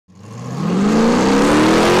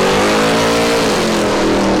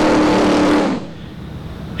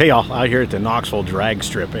Hey y'all, out here at the Knoxville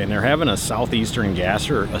Dragstrip, and they're having a Southeastern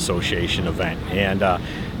Gasser Association event, and I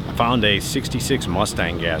found a 66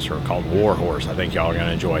 Mustang gasser called Warhorse. I think y'all are going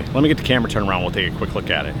to enjoy. Let me get the camera turned around, we'll take a quick look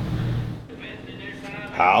at it.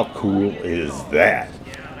 How cool is that?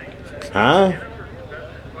 Huh?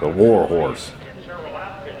 The Warhorse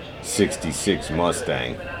 66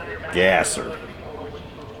 Mustang gasser.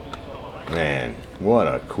 Man, what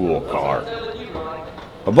a cool car.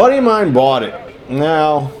 A buddy of mine bought it.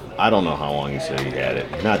 Now, I don't know how long he said he had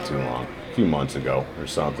it. Not too long. A few months ago or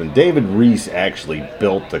something. David Reese actually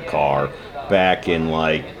built the car back in,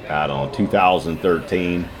 like, I don't know,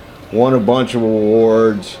 2013. Won a bunch of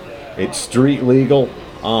awards. It's street legal.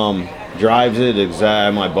 Drives it.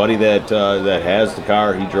 My buddy that has the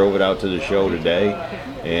car, he drove it out to the show today,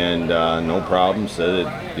 and no problem. Said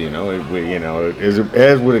it,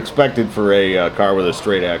 as would expected for a car with a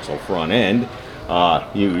straight axle front end.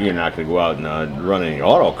 You're not going to go out and run any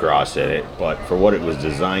autocross at it, but for what it was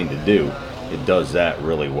designed to do, it does that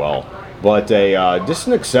really well. But just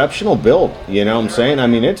an exceptional build, you know what I'm saying? I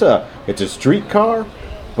mean, it's a street car,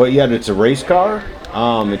 but yet it's a race car.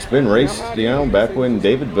 It's been raced, back when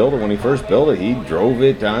David built it. When he first built it, he drove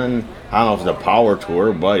it on, I don't know if it's a power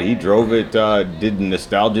tour, but he drove it, did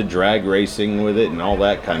nostalgia drag racing with it and all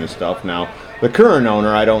that kind of stuff. Now, the current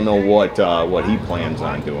owner, I don't know what he plans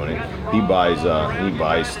on doing it. He buys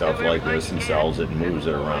stuff like this and sells it and moves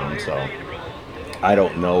it around. So I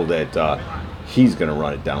don't know that he's going to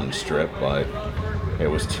run it down the strip, but it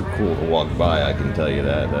was too cool to walk by, I can tell you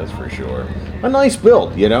that, that's for sure. A nice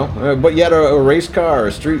build, but yet a race car,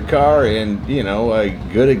 a street car, and, a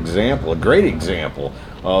good example, a great example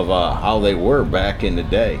of how they were back in the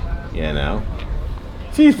day, A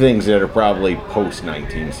few things that are probably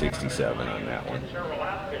post-1967 on that one.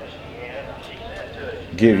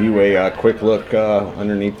 Give you a quick look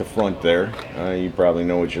underneath the front there. You probably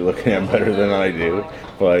know what you're looking at better than I do,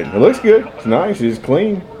 but it looks good, it's nice, it's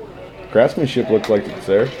clean. Craftsmanship looks like it's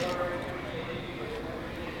there.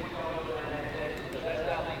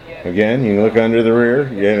 Again, you can look under the rear,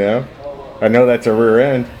 I know that's a rear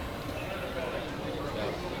end.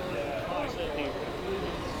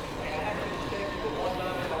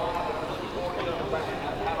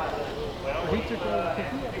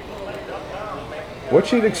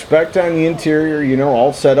 What you'd expect on the interior,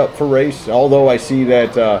 all set up for race. Although I see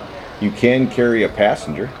that you can carry a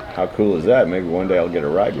passenger. How cool is that? Maybe one day I'll get a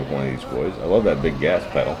ride with one of these boys. I love that big gas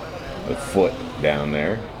pedal, the foot down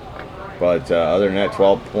there. But other than that,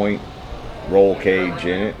 12-point roll cage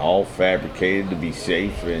in it, all fabricated to be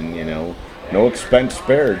safe, and no expense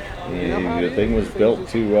spared. The thing was built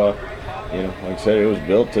to, like I said, it was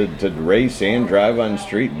built to race and drive on the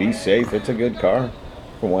street, be safe. It's a good car,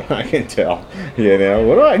 from what I can tell. What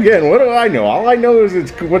do I know? All I know is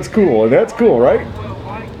it's what's cool, and that's cool, right?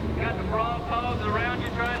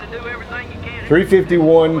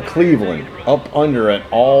 351 Cleveland, up under an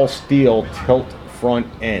all-steel tilt front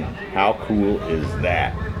end. How cool is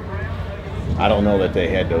that? I don't know that they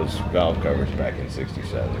had those valve covers back in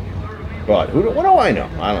 '67. But what do I know?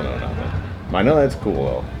 I don't know nothing. I know that's cool,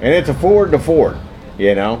 though. And it's a Ford to Ford.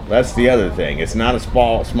 That's the other thing. It's not a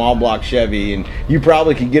small block Chevy, and you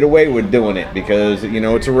probably could get away with doing it because,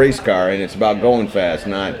 it's a race car and it's about going fast,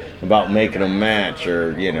 not about making a match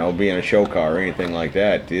or, being a show car or anything like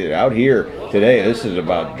that. Dude, out here today, this is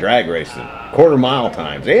about drag racing, quarter-mile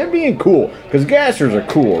times, and being cool, because gassers are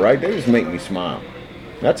cool, right? They just make me smile.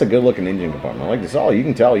 That's a good-looking engine compartment. I like this. You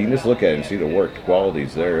can tell. You can just look at it and see the work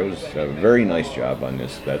qualities there. It was a very nice job on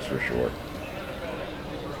this, that's for sure.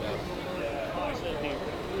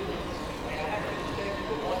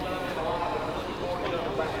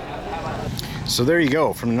 So there you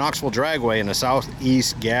go, from the Knoxville Dragway and the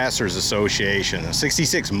Southeast Gassers Association, a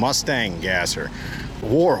 66 Mustang gasser,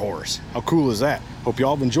 Warhorse. How cool is that? Hope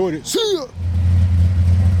y'all have enjoyed it. See ya!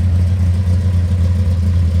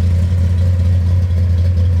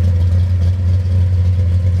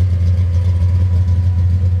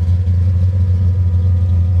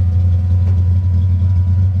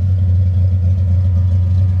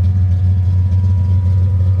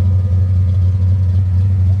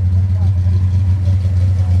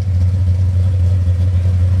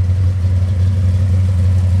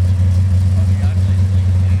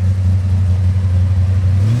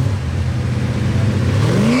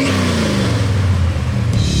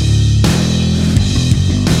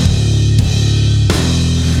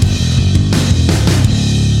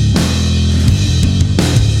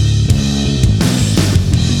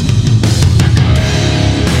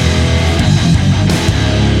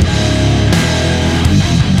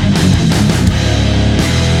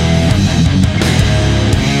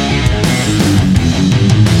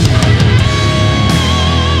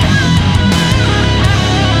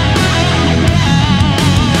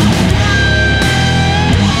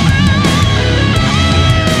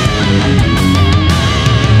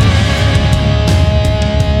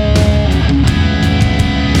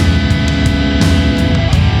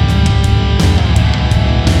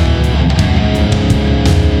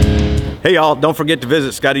 Hey y'all, don't forget to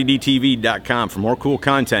visit ScottieDTV.com for more cool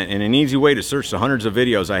content and an easy way to search the hundreds of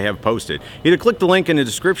videos I have posted. Either click the link in the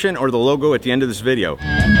description or the logo at the end of this video.